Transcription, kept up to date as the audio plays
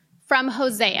From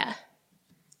Hosea,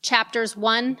 chapters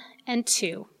 1 and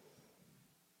 2.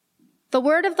 The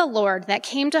word of the Lord that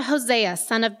came to Hosea,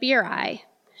 son of Beeri,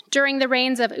 during the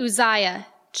reigns of Uzziah,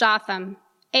 Jotham,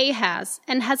 Ahaz,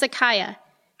 and Hezekiah,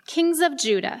 kings of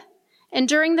Judah, and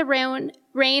during the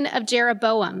reign of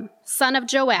Jeroboam, son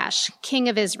of Joash, king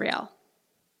of Israel.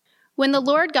 When the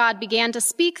Lord God began to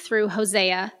speak through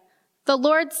Hosea, the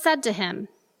Lord said to him,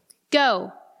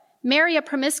 "Go, marry a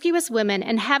promiscuous woman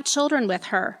and have children with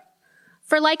her.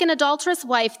 For like an adulterous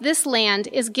wife, this land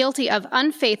is guilty of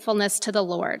unfaithfulness to the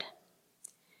Lord."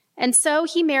 And so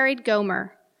he married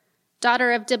Gomer,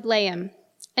 daughter of Diblaim,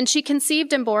 and she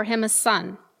conceived and bore him a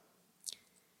son.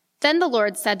 Then the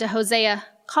Lord said to Hosea,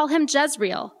 "Call him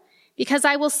Jezreel, because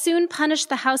I will soon punish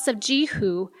the house of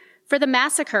Jehu for the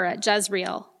massacre at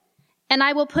Jezreel, and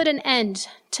I will put an end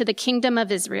to the kingdom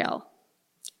of Israel.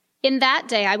 In that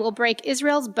day I will break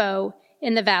Israel's bow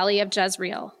in the valley of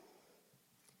Jezreel."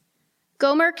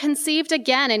 Gomer conceived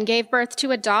again and gave birth to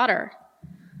a daughter.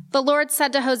 The Lord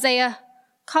said to Hosea,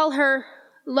 "Call her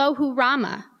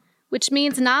Lo-hu-ramah, which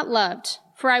means not loved,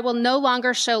 for I will no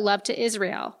longer show love to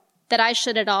Israel, that I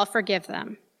should at all forgive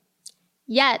them.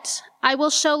 Yet I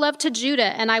will show love to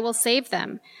Judah, and I will save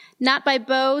them, not by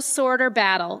bow, sword, or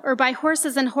battle, or by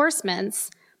horses and horsemen,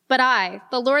 but I,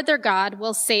 the Lord their God,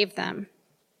 will save them."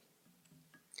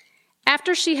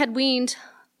 After she had weaned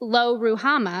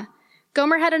Lo-ruhamah,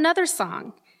 Gomer had another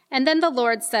song, and then the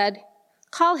Lord said,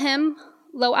 "Call him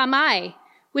Lo-ammi,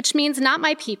 which means not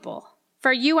my people,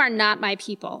 for you are not my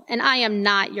people, and I am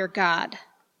not your God.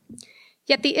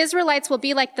 Yet the Israelites will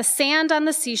be like the sand on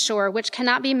the seashore, which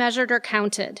cannot be measured or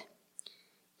counted.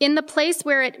 In the place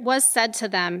where it was said to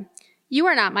them, 'You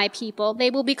are not my people,' they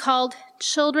will be called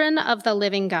children of the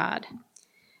living God.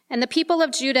 And the people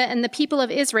of Judah and the people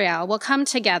of Israel will come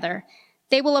together.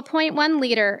 They will appoint one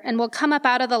leader and will come up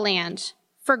out of the land,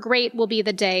 for great will be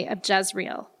the day of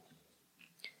Jezreel.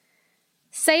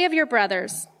 Say of your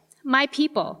brothers, 'My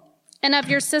people,' and of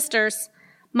your sisters,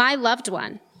 'My loved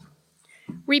one.'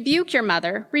 Rebuke your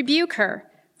mother, rebuke her,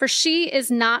 for she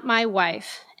is not my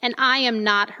wife, and I am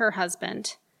not her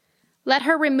husband. Let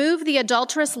her remove the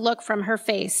adulterous look from her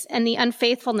face and the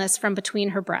unfaithfulness from between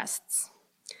her breasts.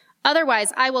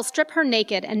 Otherwise, I will strip her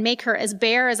naked and make her as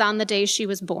bare as on the day she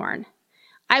was born.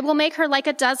 I will make her like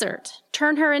a desert,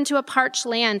 turn her into a parched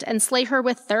land, and slay her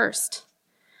with thirst.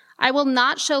 I will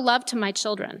not show love to my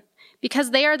children,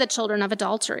 because they are the children of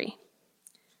adultery.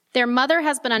 Their mother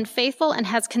has been unfaithful and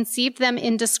has conceived them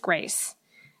in disgrace.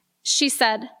 She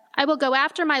said, 'I will go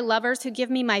after my lovers who give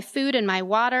me my food and my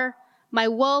water, my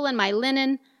wool and my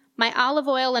linen, my olive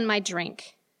oil and my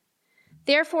drink.'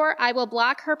 Therefore I will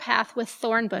block her path with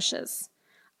thorn bushes.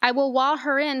 I will wall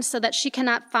her in so that she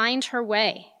cannot find her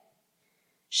way.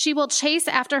 She will chase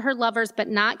after her lovers but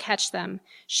not catch them.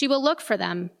 She will look for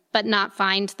them but not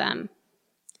find them.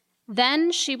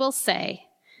 Then she will say,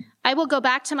 'I will go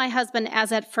back to my husband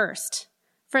as at first,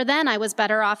 for then I was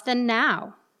better off than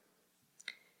now.'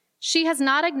 She has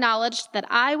not acknowledged that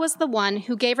I was the one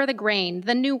who gave her the grain,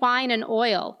 the new wine and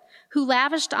oil, who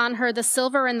lavished on her the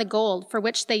silver and the gold for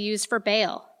which they used for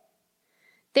Baal.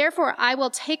 Therefore I will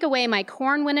take away my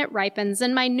corn when it ripens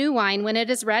and my new wine when it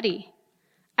is ready.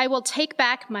 I will take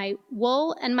back my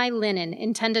wool and my linen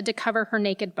intended to cover her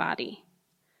naked body.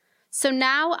 So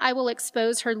now I will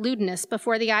expose her lewdness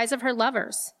before the eyes of her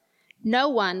lovers. No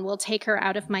one will take her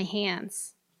out of my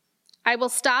hands. I will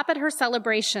stop at her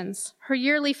celebrations, her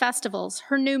yearly festivals,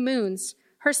 her new moons,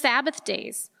 her Sabbath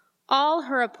days, all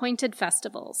her appointed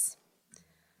festivals.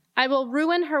 I will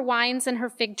ruin her vines and her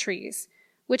fig trees,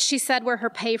 which she said were her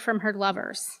pay from her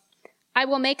lovers. I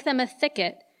will make them a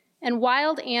thicket, and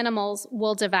wild animals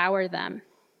will devour them.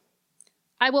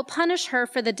 I will punish her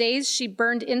for the days she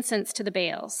burned incense to the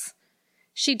Baals.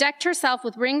 She decked herself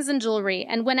with rings and jewelry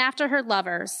and went after her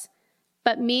lovers,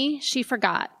 but me she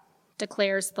forgot,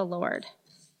 declares the Lord.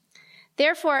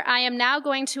 Therefore I am now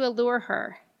going to allure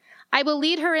her. I will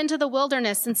lead her into the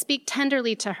wilderness and speak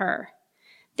tenderly to her.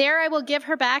 There I will give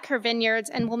her back her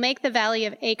vineyards and will make the valley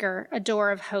of Acre a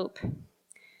door of hope.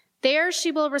 There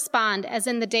she will respond as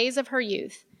in the days of her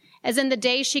youth, as in the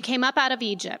day she came up out of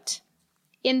Egypt.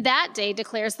 In that day,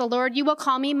 declares the Lord, you will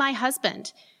call me my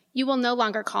husband. You will no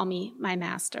longer call me my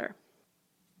master.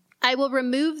 I will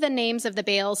remove the names of the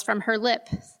Baals from her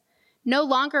lips. No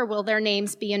longer will their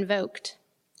names be invoked.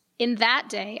 In that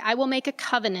day, I will make a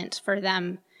covenant for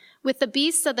them with the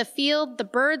beasts of the field, the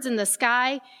birds in the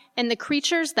sky, and the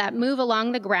creatures that move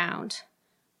along the ground.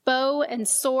 Bow and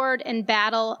sword and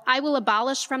battle I will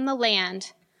abolish from the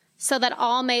land, so that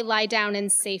all may lie down in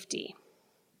safety.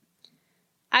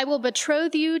 I will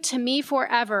betroth you to me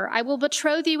forever. I will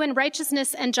betroth you in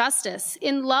righteousness and justice,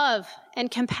 in love and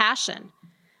compassion.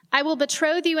 I will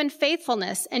betroth you in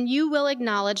faithfulness, and you will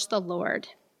acknowledge the Lord.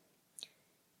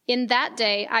 In that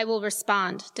day I will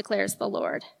respond, declares the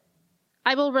Lord.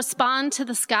 I will respond to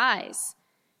the skies,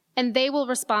 and they will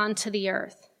respond to the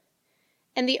earth.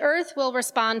 And the earth will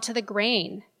respond to the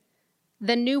grain,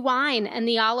 the new wine and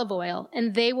the olive oil,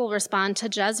 and they will respond to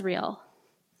Jezreel.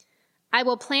 I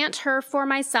will plant her for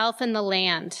myself in the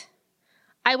land.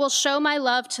 I will show my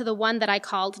love to the one that I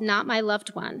called not my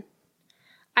loved one.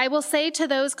 I will say to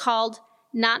those called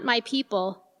not my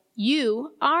people,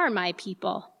 you are my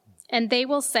people. And they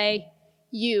will say,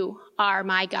 you are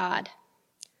my God.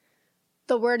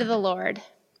 The word of the Lord.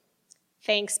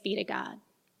 Thanks be to God.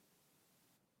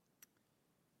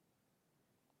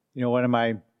 You know, one of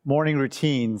my morning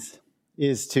routines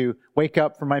is to wake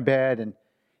up from my bed and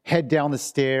head down the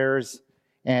stairs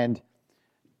and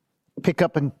pick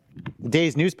up the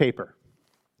day's newspaper.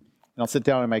 And I'll sit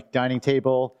down at my dining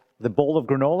table with a bowl of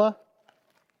granola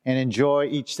and enjoy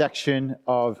each section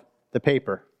of the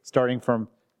paper, starting from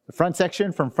the front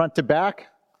section, from front to back.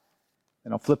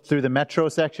 And I'll flip through the metro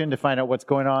section to find out what's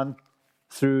going on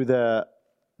through the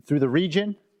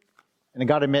region. And I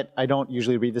got to admit, I don't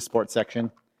usually read the sports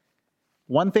section.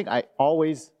 One thing I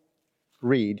always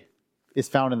read is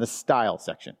found in the style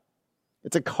section.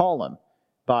 It's a column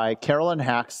by Carolyn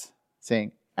Hacks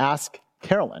saying, Ask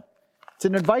Carolyn. It's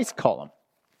an advice column.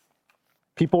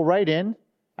 People write in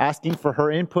asking for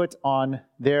her input on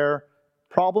their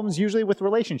problems, usually with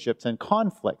relationships and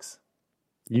conflicts.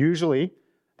 Usually,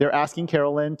 they're asking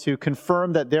Carolyn to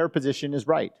confirm that their position is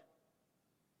right.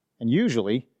 And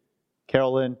usually,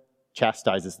 Carolyn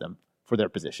chastises them for their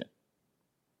position.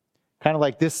 Kind of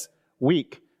like this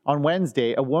week, on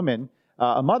Wednesday,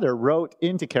 a mother wrote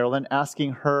into Carolyn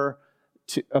asking her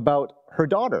about her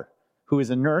daughter, who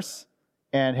is a nurse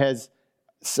and has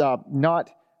not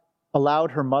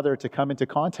allowed her mother to come into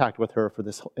contact with her for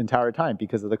this entire time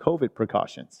because of the COVID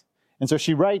precautions. And so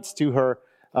she writes to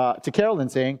Carolyn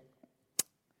saying,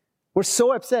 we're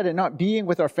so upset at not being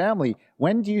with our family.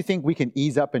 When do you think we can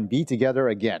ease up and be together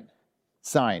again?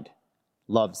 Signed,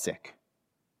 Lovesick.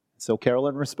 So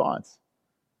Carolyn responds,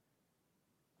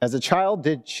 as a child,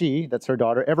 did she, that's her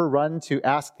daughter, ever run to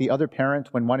ask the other parent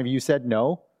when one of you said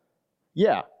no?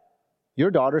 Yeah,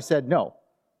 your daughter said no.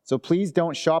 So please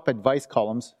don't shop advice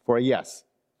columns for a yes.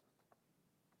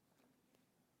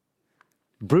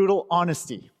 Brutal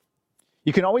honesty.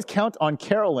 You can always count on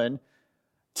Carolyn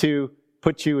to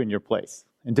put you in your place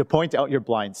and to point out your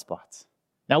blind spots.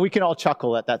 Now, we can all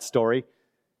chuckle at that story,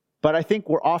 but I think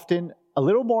we're often a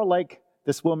little more like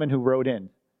this woman who wrote in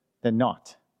than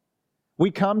not.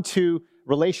 We come to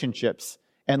relationships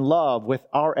and love with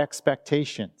our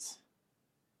expectations,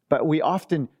 but we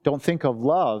often don't think of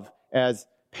love as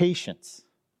patience,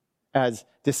 as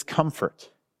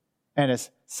discomfort, and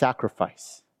as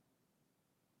sacrifice.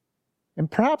 And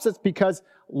perhaps it's because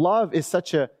love is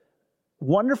such a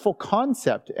wonderful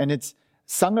concept, and it's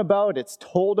sung about, it's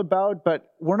told about,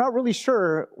 but we're not really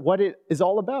sure what it is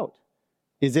all about.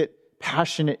 Is it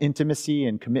passionate intimacy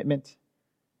and commitment?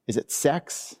 Is it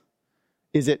sex?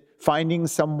 Is it finding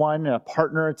someone, a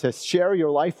partner to share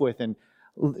your life with and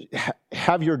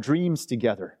have your dreams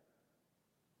together?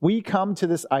 We come to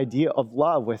this idea of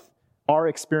love with our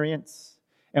experience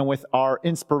and with our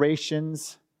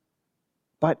inspirations,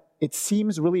 but it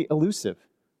seems really elusive.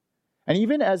 And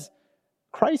even as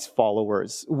Christ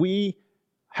followers, we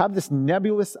have this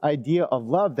nebulous idea of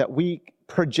love that we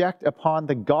project upon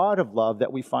the God of love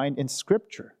that we find in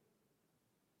Scripture.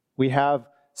 We have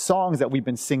songs that we've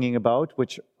been singing about,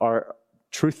 which are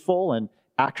truthful and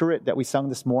accurate, that we sung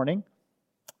this morning.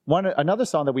 Another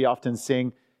song that we often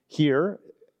sing here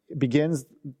begins,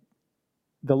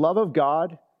 the love of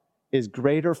God is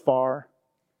greater far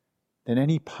than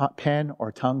any pen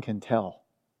or tongue can tell.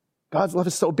 God's love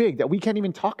is so big that we can't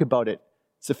even talk about it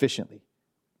sufficiently.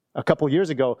 A couple years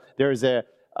ago, there's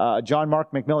John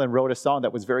Mark McMillan wrote a song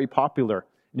that was very popular.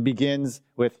 It begins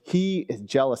with, He is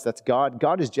jealous. That's God.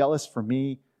 God is jealous for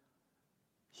me.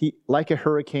 He, like a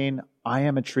hurricane, I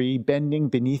am a tree bending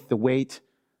beneath the weight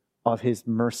of His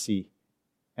mercy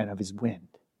and of His wind.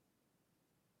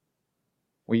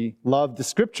 We love the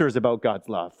scriptures about God's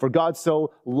love. For God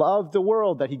so loved the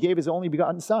world that He gave His only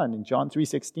begotten Son in John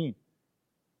 3:16.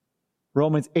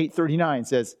 Romans 8:39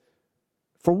 says,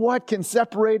 for what can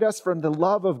separate us from the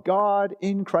love of God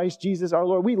in Christ Jesus our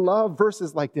Lord? We love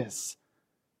verses like this.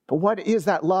 But what is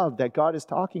that love that God is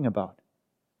talking about?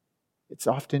 It's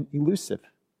often elusive,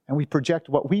 and we project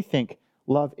what we think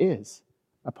love is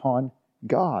upon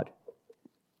God.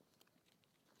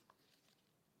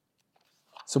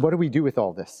 So what do we do with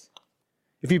all this?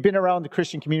 If you've been around the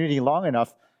Christian community long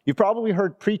enough, you've probably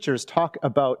heard preachers talk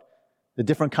about the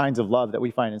different kinds of love that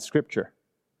we find in Scripture.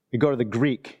 You go to the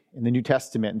Greek in the New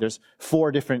Testament, and there's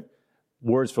 4 different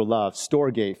words for love: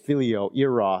 storge, phileo,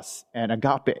 eros, and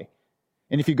agape.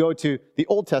 And if you go to the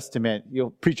Old Testament,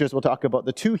 preachers will talk about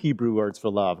the 2 Hebrew words for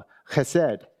love,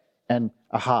 chesed and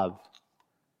ahav.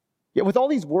 Yet with all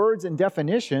these words and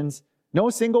definitions, no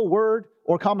single word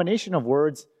or combination of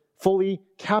words fully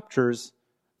captures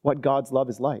what God's love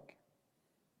is like,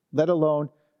 let alone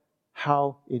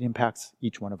how it impacts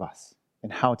each one of us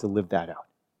and how to live that out.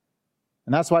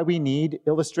 And that's why we need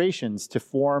illustrations to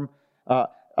form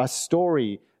a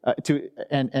story,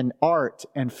 and art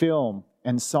and film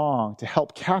and song to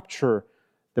help capture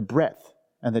the breadth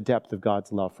and the depth of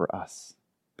God's love for us.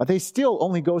 But they still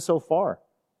only go so far.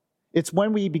 It's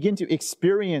when we begin to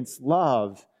experience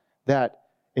love that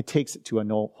it takes it to a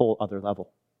whole other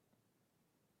level.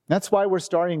 That's why we're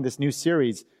starting this new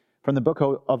series from the book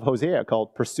of Hosea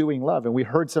called Pursuing Love. And we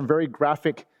heard some very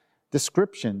graphic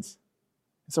descriptions.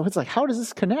 So it's like, how does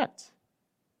this connect?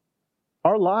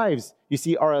 Our lives, you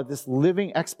see, are this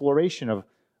living exploration of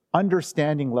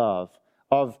understanding love,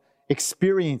 of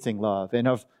experiencing love, and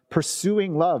of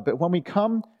pursuing love. But when we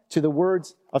come to the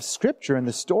words of Scripture and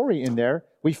the story in there,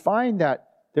 we find that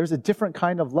there's a different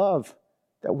kind of love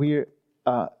that we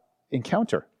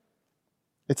encounter.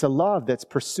 It's a love that's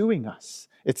pursuing us.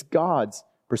 It's God's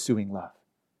pursuing love.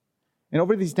 And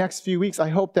over these next few weeks, I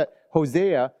hope that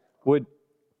Hosea would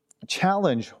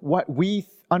challenge what we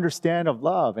understand of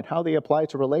love and how they apply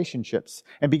to relationships,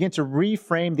 and begin to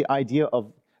reframe the idea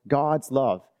of God's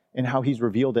love and how He's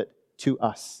revealed it to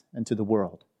us and to the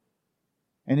world.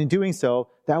 And in doing so,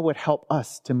 that would help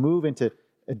us to move into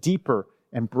a deeper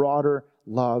and broader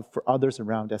love for others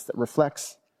around us that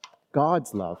reflects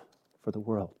God's love for the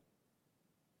world.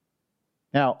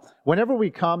 Now, whenever we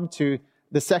come to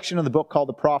the section of the book called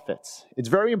the prophets, it's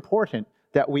very important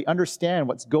that we understand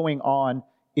what's going on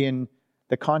in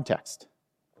the context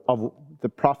of the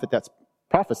prophet that's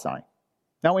prophesying.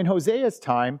 Now, in Hosea's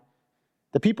time,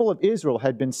 the people of Israel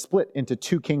had been split into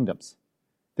 2 kingdoms.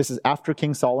 This is after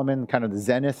King Solomon, kind of the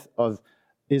zenith of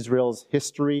Israel's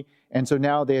history. And so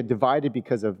now they had divided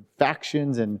because of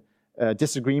factions and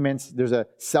disagreements. There's a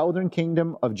southern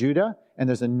kingdom of Judah, and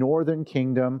there's a northern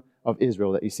kingdom of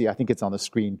Israel that you see. I think it's on the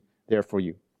screen there for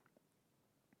you.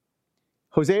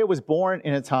 Hosea was born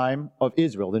in a time of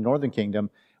Israel, the northern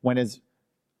kingdom, when it's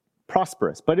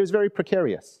prosperous, but it was very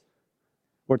precarious.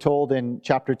 We're told in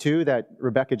chapter 2 that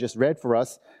Rebecca just read for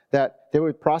us that they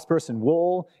were prosperous in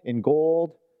wool, in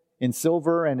gold, in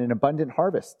silver, and in abundant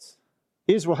harvests.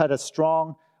 Israel had a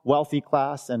strong, wealthy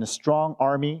class and a strong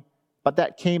army, but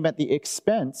that came at the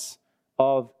expense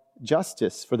of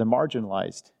justice for the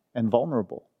marginalized and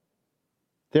vulnerable.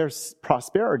 Their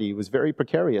prosperity was very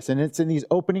precarious, and it's in these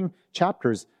opening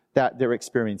chapters that they're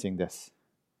experiencing this.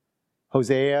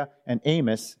 Hosea and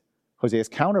Amos, Hosea's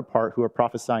counterpart, who are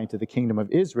prophesying to the kingdom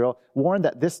of Israel, warned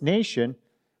that this nation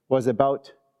was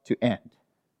about to end.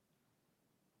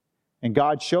 And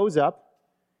God shows up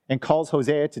and calls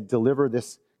Hosea to deliver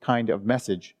this kind of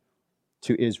message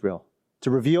to Israel,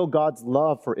 to reveal God's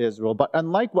love for Israel. But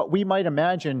unlike what we might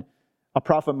imagine a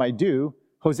prophet might do,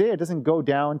 Hosea doesn't go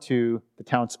down to the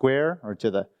town square or to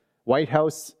the White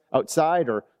House outside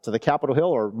or to the Capitol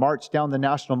Hill or march down the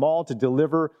National Mall to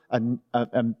deliver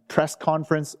a press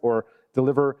conference or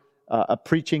deliver a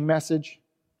preaching message.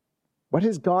 What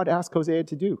does God ask Hosea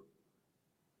to do?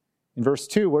 In verse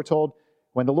 2, we're told,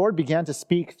 when the Lord began to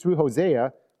speak through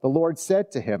Hosea, the Lord said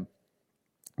to him,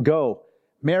 "Go,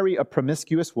 marry a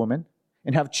promiscuous woman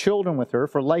and have children with her,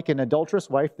 for like an adulterous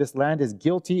wife, this land is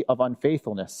guilty of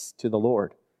unfaithfulness to the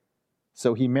Lord."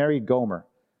 So he married Gomer,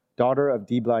 daughter of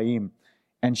Diblaim,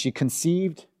 and she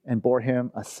conceived and bore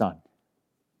him a son.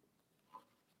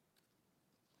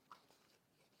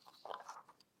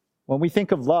 When we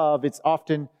think of love, it's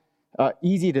often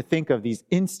easy to think of these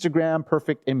Instagram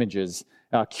perfect images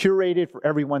curated for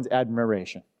everyone's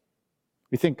admiration.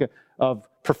 We think of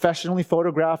professionally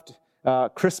photographed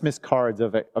Christmas cards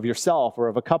of yourself or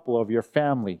of a couple of your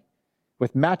family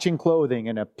with matching clothing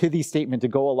and a pithy statement to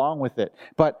go along with it.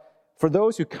 But for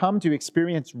those who come to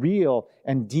experience real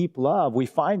and deep love, we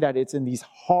find that it's in these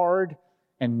hard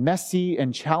and messy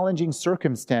and challenging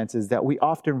circumstances that we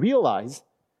often realize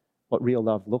what real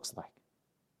love looks like.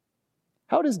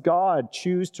 How does God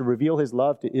choose to reveal His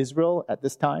love to Israel at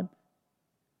this time?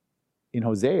 In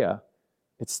Hosea,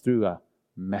 it's through a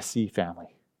messy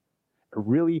family. A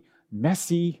really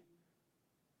messy,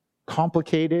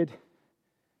 complicated,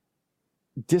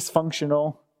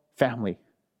 dysfunctional family.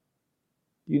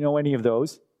 Do you know any of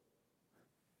those?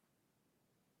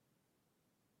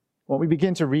 when we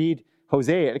begin to read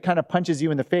Hosea, it kind of punches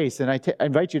you in the face. And I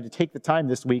invite you to take the time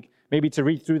this week, maybe to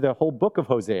read through the whole book of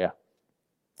Hosea.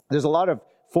 There's a lot of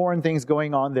foreign things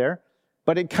going on there,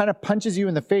 but it kind of punches you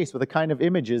in the face with the kind of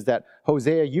images that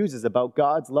Hosea uses about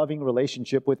God's loving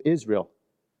relationship with Israel.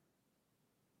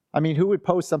 I mean, who would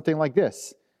post something like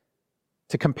this?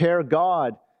 To compare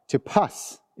God to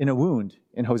pus in a wound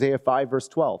in Hosea 5, verse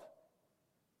 12.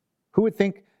 Who would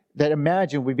think that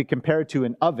imagine would be compared to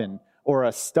an oven or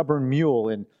a stubborn mule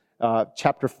in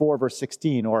chapter 4, verse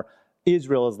 16, or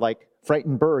Israel is like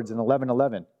frightened birds in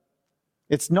 11:11.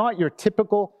 It's not your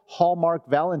typical Hallmark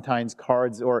Valentine's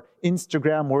cards or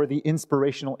Instagram-worthy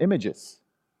inspirational images.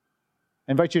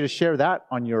 I invite you to share that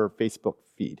on your Facebook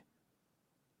feed.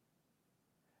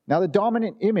 Now, the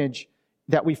dominant image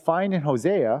that we find in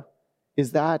Hosea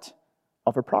is that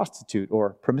of a prostitute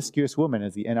or promiscuous woman,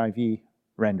 as the NIV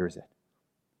renders it.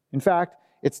 In fact,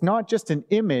 it's not just an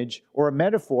image or a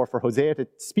metaphor for Hosea to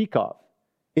speak of.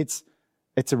 It's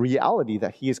a reality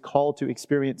that he is called to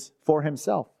experience for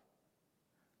himself.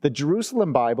 The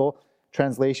Jerusalem Bible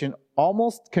translation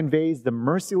almost conveys the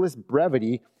merciless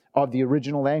brevity of the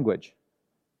original language.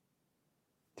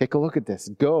 Take a look at this.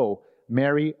 Go,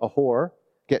 marry a whore,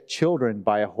 get children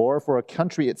by a whore, for a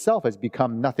country itself has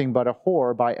become nothing but a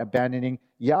whore by abandoning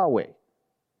Yahweh.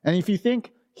 And if you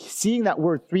think seeing that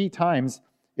word 3 times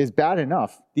is bad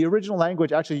enough, the original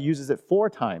language actually uses it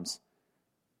 4 times.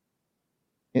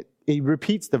 It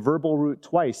repeats the verbal root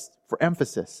twice for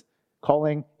emphasis,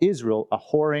 calling Israel a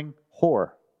whoring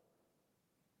whore.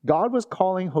 God was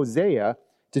calling Hosea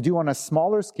to do on a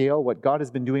smaller scale what God has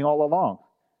been doing all along,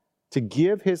 to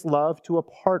give his love to a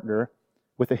partner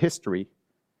with a history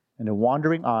and a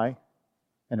wandering eye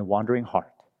and a wandering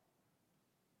heart.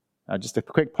 Now, just a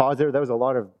quick pause there. That was a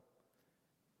lot of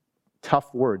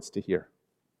tough words to hear.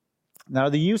 Now,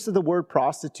 the use of the word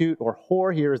prostitute or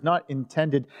whore here is not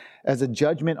intended as a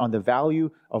judgment on the value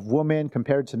of woman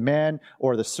compared to men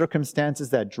or the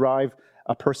circumstances that drive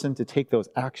a person to take those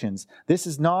actions. This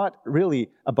is not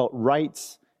really about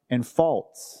rights and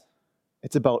faults.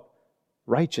 It's about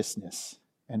righteousness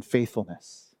and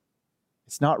faithfulness.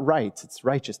 It's not rights, it's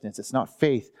righteousness. It's not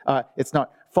faith. It's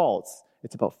not faults.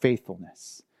 It's about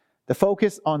faithfulness. The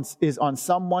focus is on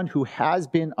someone who has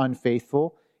been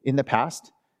unfaithful in the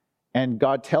past, and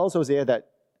God tells Hosea that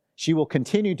she will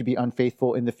continue to be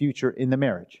unfaithful in the future in the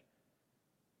marriage.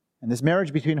 And this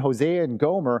marriage between Hosea and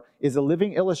Gomer is a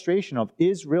living illustration of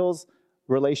Israel's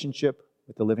relationship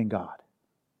with the living God.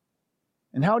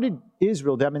 And how did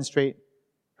Israel demonstrate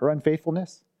her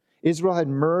unfaithfulness? Israel had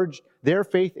merged their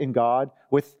faith in God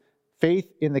with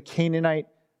faith in the Canaanite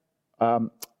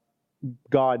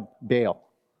god Baal,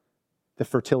 the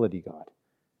fertility god.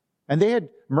 And they had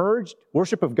merged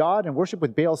worship of God and worship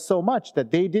with Baal so much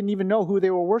that they didn't even know who they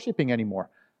were worshiping anymore.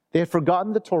 They had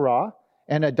forgotten the Torah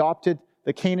and adopted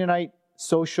the Canaanite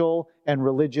social and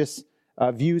religious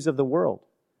views of the world.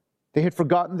 They had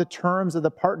forgotten the terms of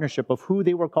the partnership of who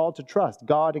they were called to trust,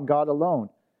 God and God alone.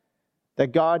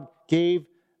 That God gave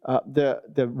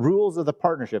the rules of the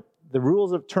partnership, the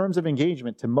rules of terms of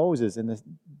engagement to Moses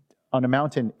on a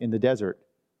mountain in the desert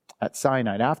at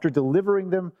Sinai, after delivering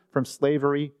them from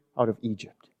slavery out of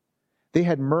Egypt. They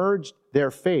had merged their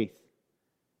faith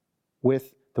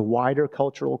with the wider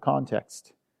cultural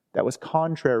context that was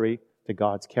contrary to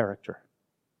God's character.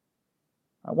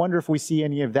 I wonder if we see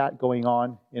any of that going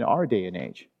on in our day and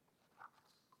age.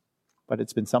 But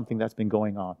it's been something that's been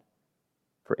going on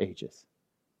for ages.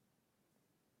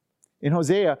 In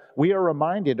Hosea, we are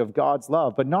reminded of God's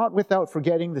love, but not without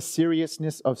forgetting the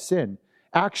seriousness of sin.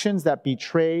 Actions that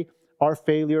betray our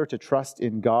failure to trust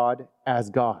in God as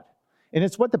God. And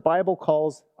it's what the Bible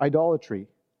calls idolatry.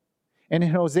 And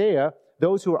in Hosea,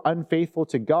 those who are unfaithful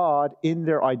to God in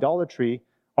their idolatry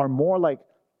are more like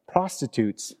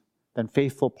prostitutes than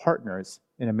faithful partners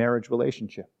in a marriage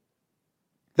relationship.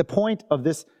 The point of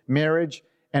this marriage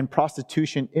and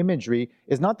prostitution imagery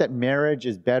is not that marriage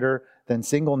is better than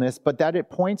singleness, but that it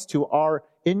points to our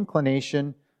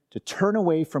inclination to turn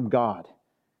away from God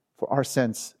for our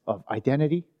sense of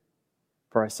identity,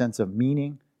 for our sense of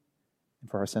meaning, and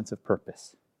for our sense of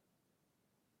purpose.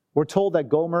 We're told that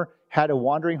Gomer had a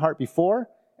wandering heart before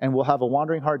and will have a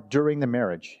wandering heart during the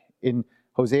marriage. In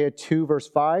Hosea 2, verse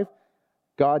 5,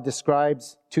 God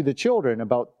describes to the children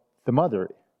about the mother.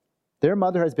 Their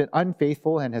mother has been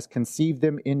unfaithful and has conceived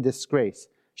them in disgrace.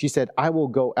 She said, I will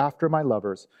go after my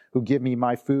lovers who give me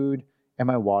my food and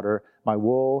my water, my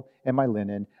wool and my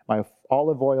linen, my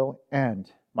olive oil and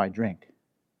my drink.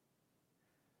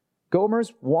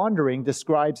 Gomer's wandering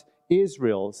describes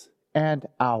Israel's and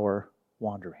our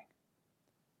wandering.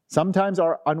 Sometimes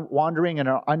our wandering and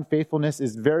our unfaithfulness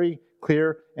is very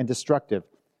clear and destructive.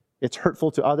 It's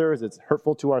hurtful to others, it's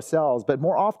hurtful to ourselves, but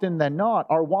more often than not,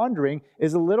 our wandering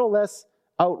is a little less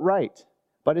outright,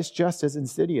 but it's just as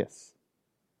insidious.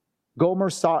 Gomer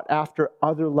sought after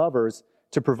other lovers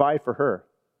to provide for her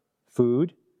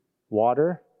food,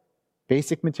 water,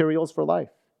 basic materials for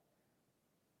life.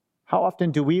 How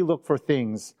often do we look for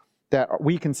things that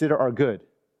we consider are good,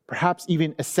 perhaps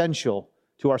even essential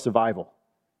to our survival?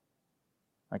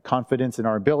 Like confidence in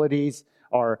our abilities,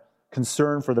 our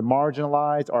concern for the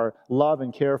marginalized, our love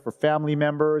and care for family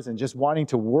members, and just wanting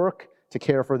to work to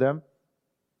care for them.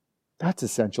 That's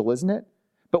essential, isn't it?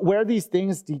 But where these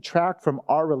things detract from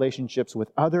our relationships with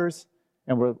others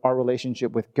and our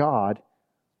relationship with God,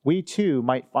 we too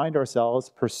might find ourselves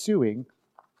pursuing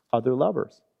other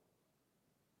lovers.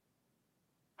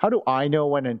 How do I know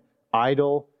when an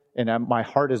idol and my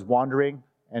heart is wandering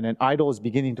and an idol is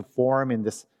beginning to form in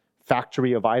this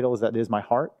factory of idols that is my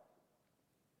heart?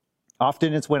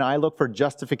 Often it's when I look for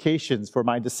justifications for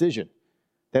my decision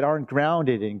that aren't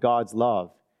grounded in God's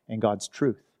love and God's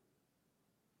truth.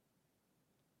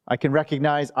 I can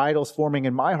recognize idols forming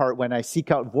in my heart when I seek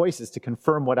out voices to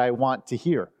confirm what I want to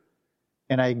hear.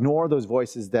 And I ignore those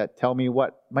voices that tell me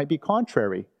what might be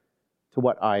contrary to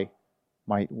what I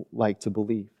might like to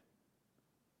believe.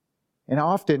 And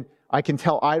often I can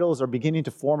tell idols are beginning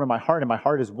to form in my heart, and my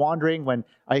heart is wandering when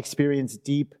I experience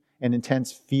deep and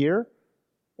intense fear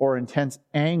or intense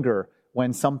anger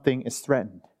when something is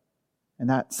threatened. And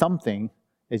that something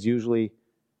is usually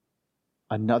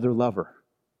another lover,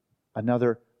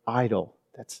 another idol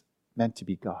that's meant to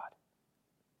be God.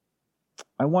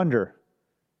 I wonder,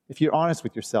 if you're honest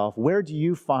with yourself, where do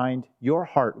you find your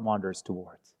heart wanders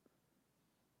towards?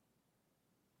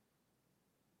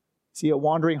 See, a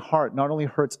wandering heart not only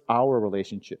hurts our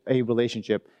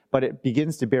relationship, but it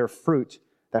begins to bear fruit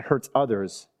that hurts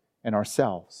others and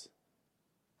ourselves,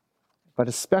 but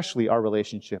especially our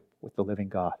relationship with the living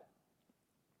God.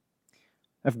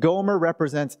 If Gomer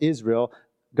represents Israel,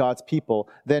 God's people,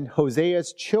 then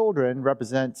Hosea's children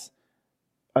represent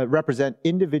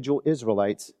individual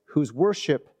Israelites whose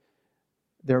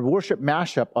their worship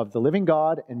mashup of the living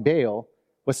God and Baal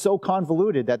was so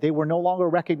convoluted that they were no longer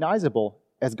recognizable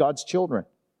as God's children.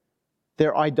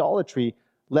 Their idolatry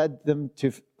led them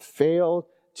to fail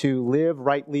to live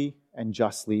rightly and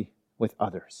justly with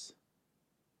others.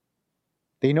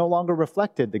 They no longer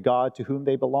reflected the God to whom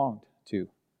they belonged to.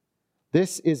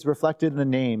 This is reflected in the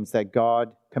names that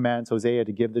God commands Hosea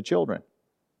to give the children.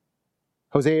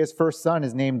 Hosea's first son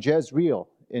is named Jezreel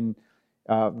in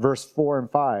verse 4 and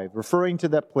 5, referring to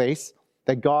that place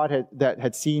that God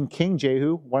had seen King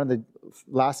Jehu, one of the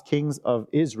last kings of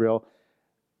Israel,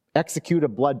 execute a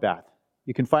bloodbath.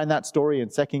 You can find that story in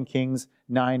 2 Kings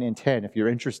 9 and 10 if you're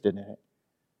interested in it.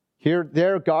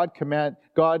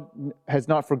 God has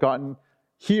not forgotten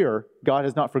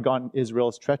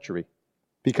Israel's treachery.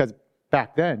 Because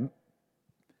back then,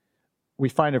 we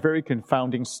find a very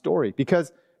confounding story.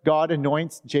 Because God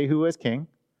anoints Jehu as king,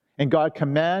 and God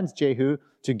commands Jehu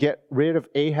to get rid of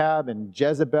Ahab and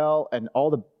Jezebel and all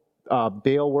the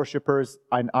Baal worshippers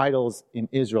and idols in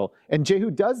Israel. And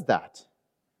Jehu does that.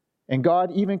 And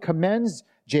God even commends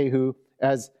Jehu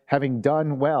as having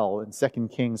done well in 2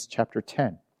 Kings chapter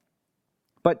 10.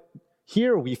 But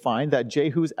here we find that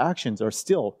Jehu's actions are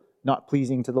still not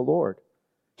pleasing to the Lord.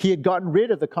 He had gotten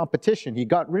rid of the competition. He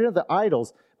got rid of the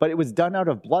idols, but it was done out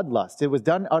of bloodlust. It was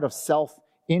done out of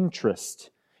self-interest.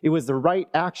 It was the right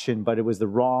action, but it was the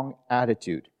wrong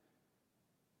attitude.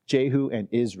 Jehu and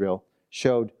Israel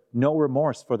showed no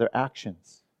remorse for their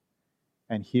actions.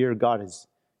 And here God is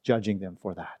judging them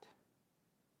for that.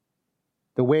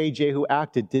 The way Jehu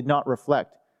acted did not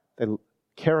reflect the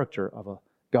character of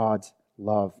God's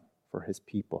love for his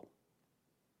people.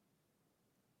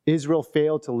 Israel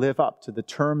failed to live up to the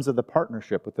terms of the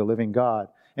partnership with the living God.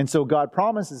 And so God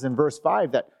promises in verse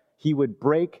 5 that he would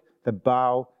break the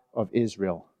bow of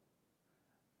Israel.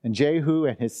 And Jehu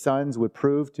and his sons would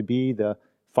prove to be the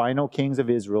final kings of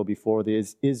Israel before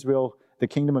the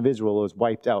kingdom of Israel was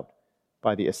wiped out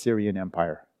by the Assyrian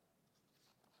Empire.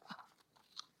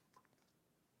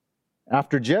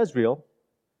 After Jezreel,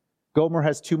 Gomer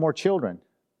has 2 more children,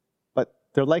 but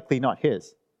they're likely not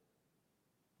his.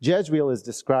 Jezreel is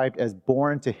described as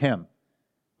born to him,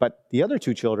 but the other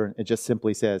 2 children, it just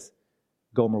simply says,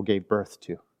 Gomer gave birth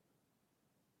to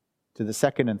the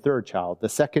second and third child. The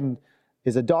second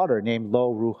is a daughter named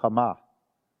Lo Ruhamah,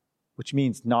 which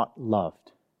means not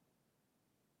loved.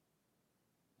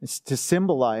 It's to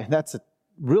symbolize, that's a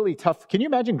really tough. Can you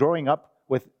imagine growing up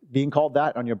with being called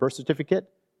that on your birth certificate?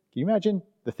 Can you imagine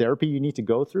the therapy you need to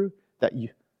go through? That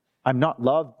I'm not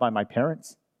loved by my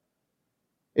parents.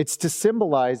 It's to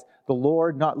symbolize the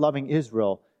Lord not loving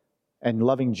Israel and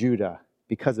loving Judah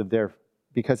because of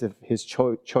his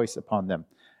choice upon them.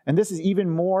 And this is even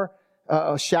more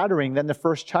shattering than the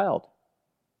first child.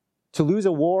 To lose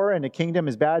a war and a kingdom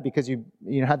is bad because you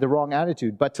had the wrong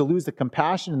attitude, but to lose the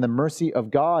compassion and the mercy of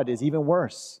God is even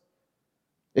worse.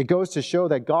 It goes to show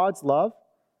that God's love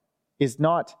is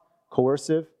not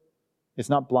coercive, it's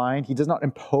not blind. He does not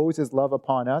impose his love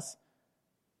upon us.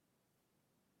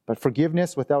 But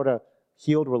forgiveness without a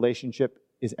healed relationship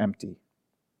is empty.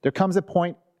 There comes a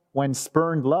point when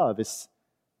spurned love is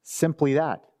simply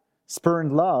that.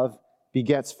 Spurned love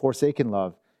begets forsaken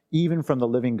love, even from the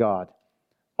living God.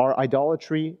 Our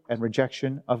idolatry and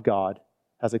rejection of God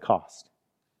has a cost.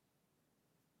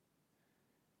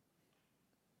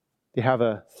 They have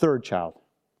a third child.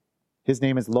 His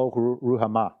name is Lo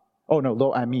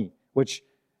Ami, which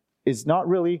is not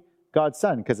really God's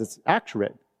son because it's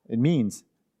accurate. It means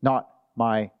not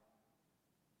my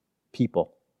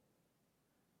people.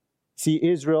 See,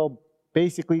 Israel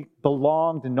basically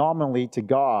belonged nominally to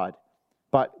God,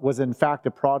 but was in fact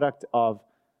a product of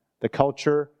the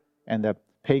culture and the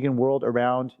pagan world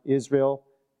around Israel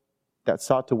that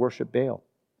sought to worship Baal.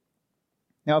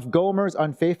 Now, if Gomer's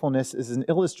unfaithfulness is an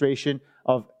illustration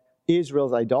of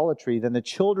Israel's idolatry, then the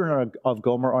children of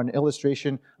Gomer are an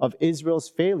illustration of Israel's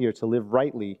failure to live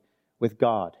rightly with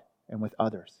God and with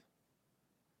others.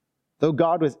 Though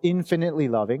God was infinitely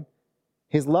loving,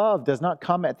 his love does not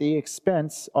come at the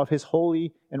expense of his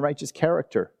holy and righteous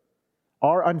character.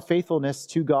 Our unfaithfulness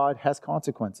to God has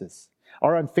consequences.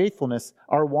 Our unfaithfulness,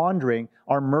 our wandering,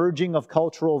 our merging of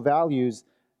cultural values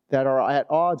that are at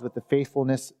odds with the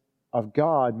faithfulness of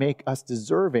God make us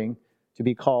deserving to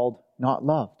be called not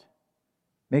loved.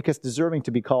 Make us deserving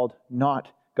to be called not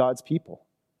God's people.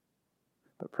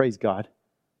 But praise God,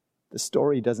 the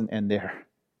story doesn't end there.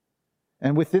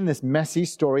 And within this messy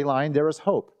storyline, there is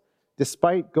hope.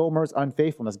 Despite Gomer's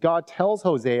unfaithfulness, God tells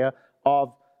Hosea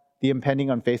of the impending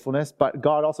unfaithfulness, but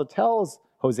God also tells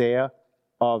Hosea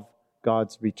of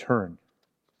God's return,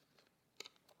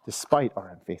 despite our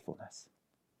unfaithfulness.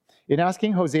 In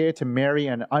asking Hosea to marry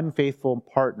an unfaithful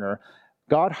partner,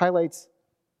 God highlights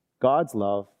God's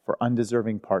love for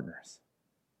undeserving partners.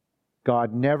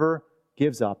 God never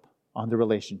gives up on the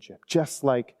relationship, just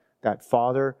like that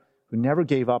father who never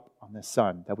gave up on the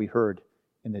son that we heard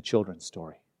in the children's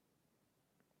story.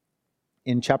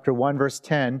 In chapter 1, verse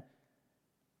 10,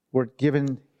 we're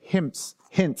given hints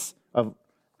of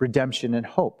redemption and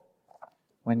hope.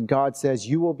 When God says,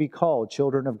 "You will be called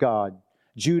children of God.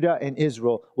 Judah and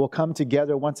Israel will come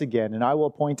together once again, and I will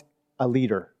appoint a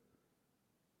leader."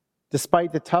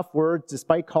 Despite the tough words,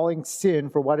 despite calling sin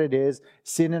for what it is,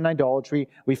 sin and idolatry,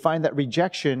 we find that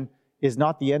rejection is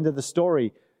not the end of the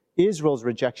story. Israel's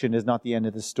rejection is not the end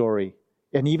of the story.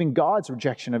 And even God's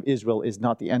rejection of Israel is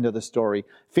not the end of the story.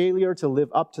 Failure to live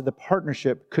up to the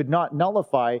partnership could not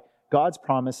nullify God's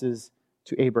promises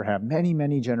to Abraham many,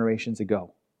 many generations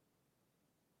ago.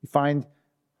 We find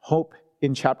hope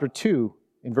in chapter 2,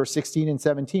 in verse 16 and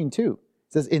 17 too.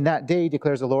 It says, "In that day,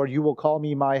 declares the Lord, you will call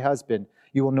me my husband.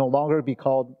 You will no longer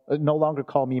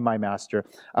call me my master.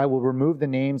 I will remove the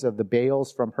names of the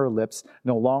Baals from her lips.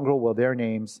 No longer will their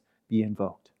names be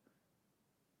invoked."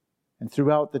 And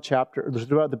throughout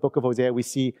the book of Hosea, we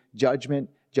see judgment,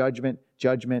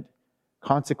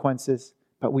 consequences,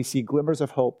 but we see glimmers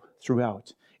of hope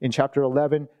throughout. In chapter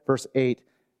 11, verse 8,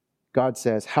 God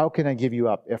says, "How can I give you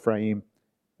up, Ephraim?"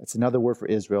 That's another word for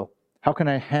Israel. "How can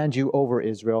I hand you over,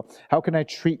 Israel? How can I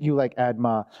treat you like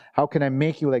Admah? How can I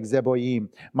make you like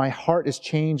Zeboim? My heart is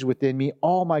changed within me.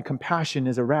 All my compassion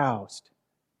is aroused."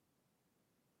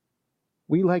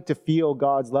 We like to feel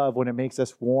God's love when it makes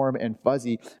us warm and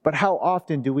fuzzy, but how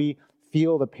often do we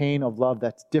feel the pain of love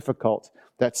that's difficult,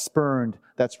 that's spurned,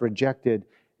 that's rejected?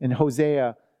 And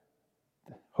Hosea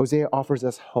offers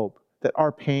us hope that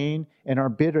our pain and our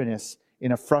bitterness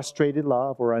in a frustrated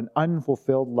love or an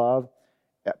unfulfilled love,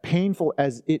 painful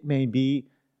as it may be,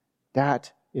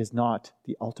 that is not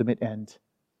the ultimate end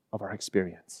of our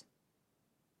experience.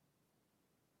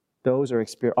 Those are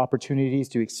opportunities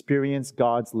to experience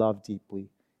God's love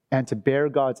deeply and to bear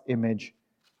God's image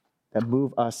that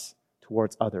move us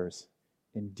towards others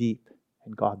in deep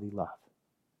and godly love,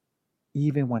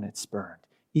 even when it's spurned,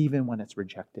 even when it's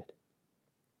rejected.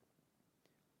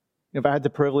 If I had the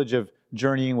privilege of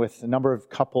journeying with a number of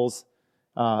couples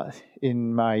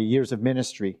in my years of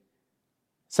ministry,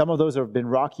 some of those have been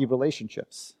rocky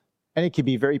relationships. And it can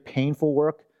be very painful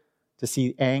work to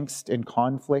see angst and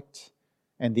conflict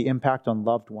and the impact on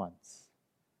loved ones.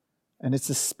 And it's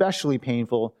especially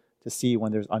painful to see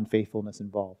when there's unfaithfulness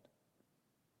involved.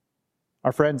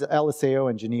 Our friends Eliseo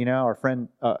and Janina,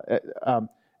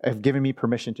 have given me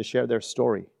permission to share their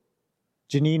story.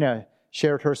 Janina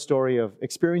shared her story of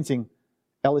experiencing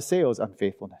Eliseo's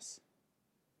unfaithfulness.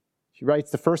 She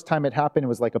writes, the first time it happened, it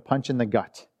was like a punch in the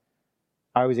gut.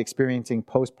 I was experiencing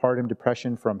postpartum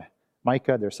depression from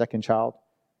Micah, their second child,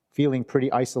 feeling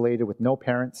pretty isolated with no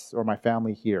parents or my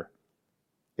family here.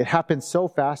 It happened so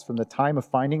fast from the time of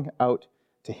finding out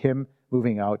to him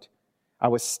moving out. I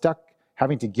was stuck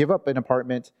having to give up an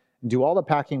apartment and do all the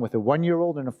packing with a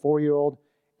 1-year-old and a 4-year-old,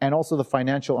 and also the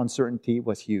financial uncertainty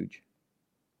was huge.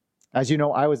 As you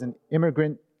know, I was in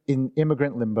immigrant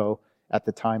limbo at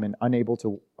the time and unable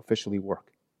to officially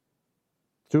work.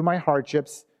 Through my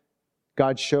hardships,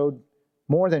 God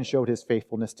more than showed his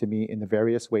faithfulness to me in the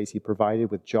various ways he provided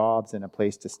with jobs and a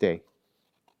place to stay.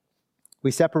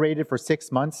 We separated for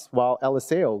 6 months while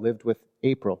Eliseo lived with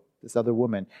April, this other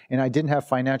woman, and I didn't have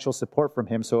financial support from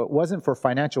him, so it wasn't for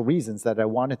financial reasons that I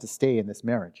wanted to stay in this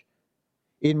marriage.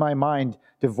 In my mind,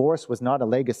 divorce was not a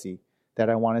legacy that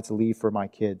I wanted to leave for my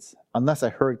kids, unless I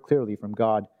heard clearly from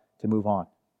God to move on.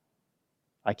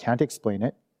 I can't explain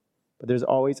it, but there's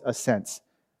always a sense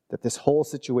that this whole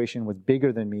situation was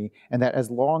bigger than me, and that as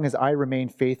long as I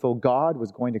remained faithful, God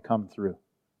was going to come through.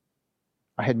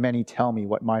 I had many tell me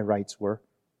what my rights were.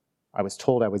 I was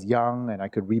told I was young and I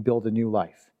could rebuild a new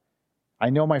life. I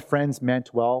know my friends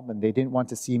meant well and they didn't want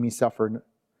to see me suffer,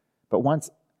 but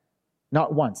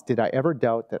not once did I ever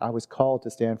doubt that I was called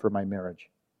to stand for my marriage.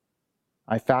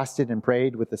 I fasted and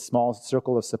prayed with a small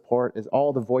circle of support as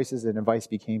all the voices and advice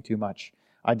became too much.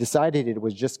 I decided it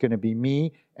was just going to be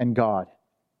me and God.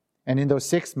 And in those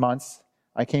 6 months,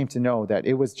 I came to know that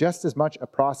it was just as much a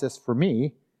process for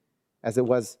me as it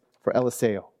was for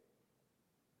Eliseo.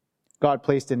 God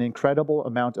placed an incredible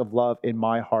amount of love in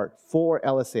my heart for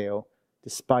Eliseo,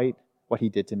 despite what he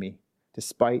did to me,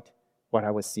 despite what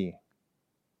I was seeing.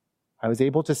 I was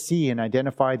able to see and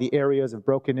identify the areas of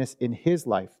brokenness in his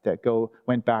life that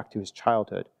went back to his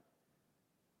childhood.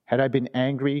 Had I been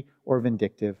angry or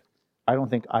vindictive, I don't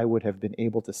think I would have been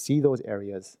able to see those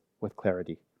areas with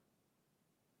clarity.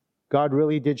 God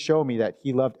really did show me that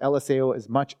he loved Eliseo as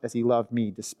much as he loved me,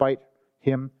 despite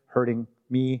him hurting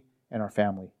me and our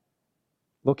family.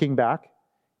 Looking back,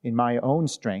 in my own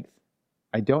strength,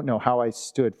 I don't know how I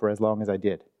stood for as long as I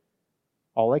did.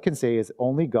 All I can say is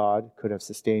only God could have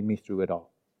sustained me through it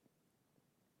all.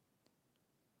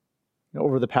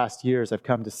 Over the past years, I've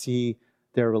come to see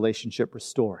their relationship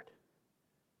restored.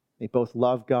 They both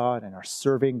love God and are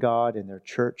serving God in their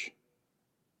church.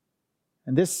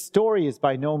 And this story is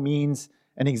by no means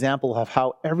an example of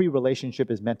how every relationship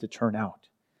is meant to turn out.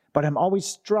 But I'm always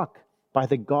struck by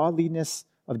the godliness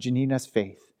of Janina's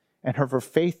faith and her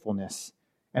faithfulness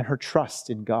and her trust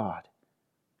in God.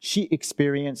 She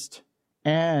experienced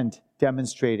and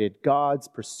demonstrated God's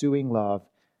pursuing love,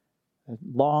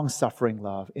 long-suffering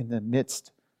love in the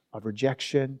midst of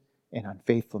rejection and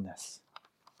unfaithfulness.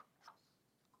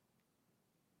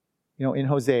 In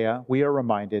Hosea, we are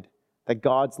reminded that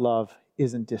God's love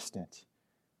isn't distant.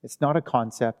 It's not a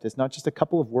concept. It's not just a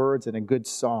couple of words and a good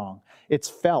song. It's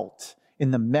felt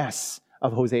in the mess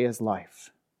of Hosea's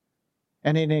life.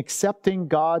 And in accepting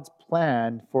God's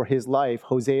plan for his life,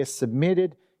 Hosea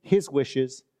submitted his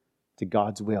wishes to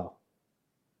God's will.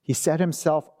 He set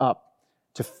himself up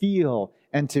to feel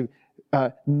and to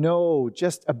know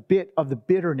just a bit of the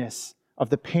bitterness of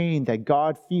the pain that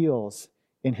God feels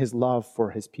in his love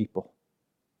for his people.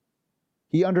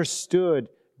 He understood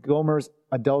Gomer's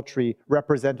adultery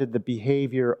represented the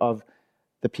behavior of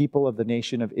the people of the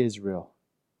nation of Israel,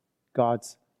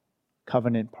 God's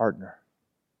covenant partner.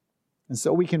 And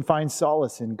so we can find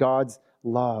solace in God's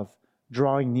love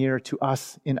drawing near to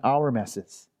us in our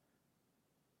messes.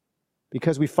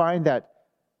 Because we find that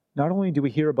not only do we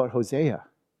hear about Hosea,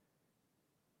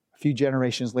 a few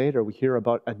generations later we hear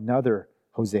about another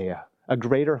Hosea, a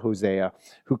greater Hosea,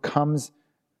 who comes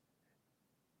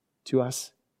to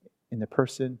us in the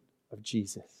person of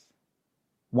Jesus.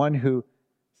 One who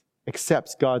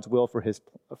accepts God's will for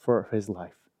his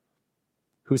life,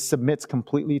 who submits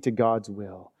completely to God's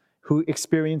will, who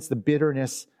experienced the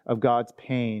bitterness of God's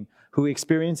pain, who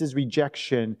experiences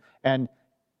rejection and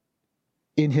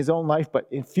in his own life, but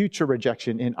in future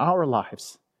rejection in our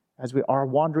lives as our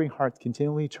wandering hearts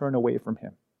continually turn away from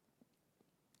him.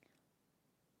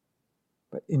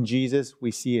 But in Jesus,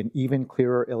 we see an even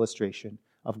clearer illustration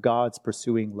of God's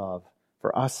pursuing love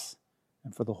for us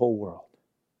and for the whole world.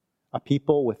 A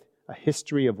people with a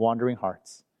history of wandering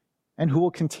hearts and who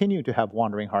will continue to have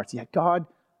wandering hearts, yet God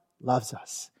loves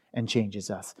us and changes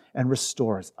us and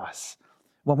restores us.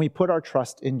 When we put our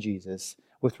trust in Jesus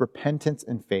with repentance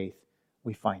and faith,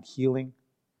 we find healing,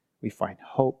 we find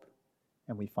hope,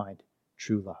 and we find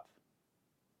true love.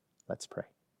 Let's pray.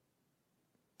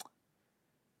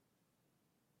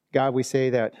 God, we say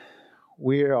that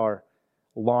we are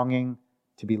longing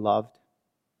to be loved,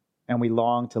 and we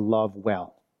long to love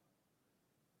well.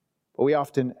 But we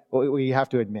have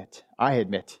to admit, I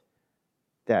admit,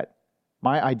 that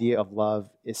my idea of love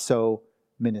is so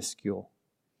minuscule,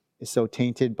 is so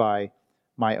tainted by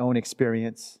my own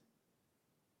experience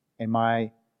and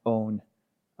my own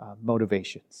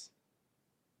motivations.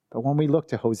 But when we look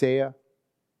to Hosea,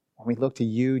 when we look to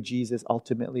you, Jesus,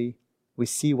 ultimately, we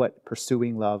see what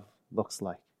pursuing love looks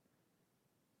like.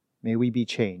 May we be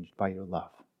changed by your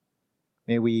love.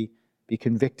 May we be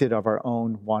convicted of our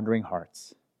own wandering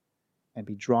hearts and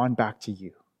be drawn back to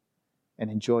you and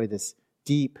enjoy this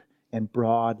deep and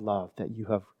broad love that you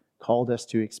have called us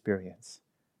to experience,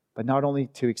 but not only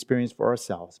to experience for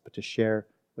ourselves, but to share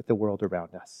with the world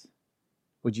around us.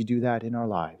 Would you do that in our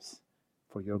lives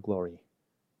for your glory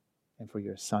and for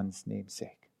your Son's name's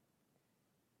sake?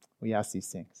 We ask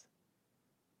these things.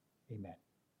 Amen.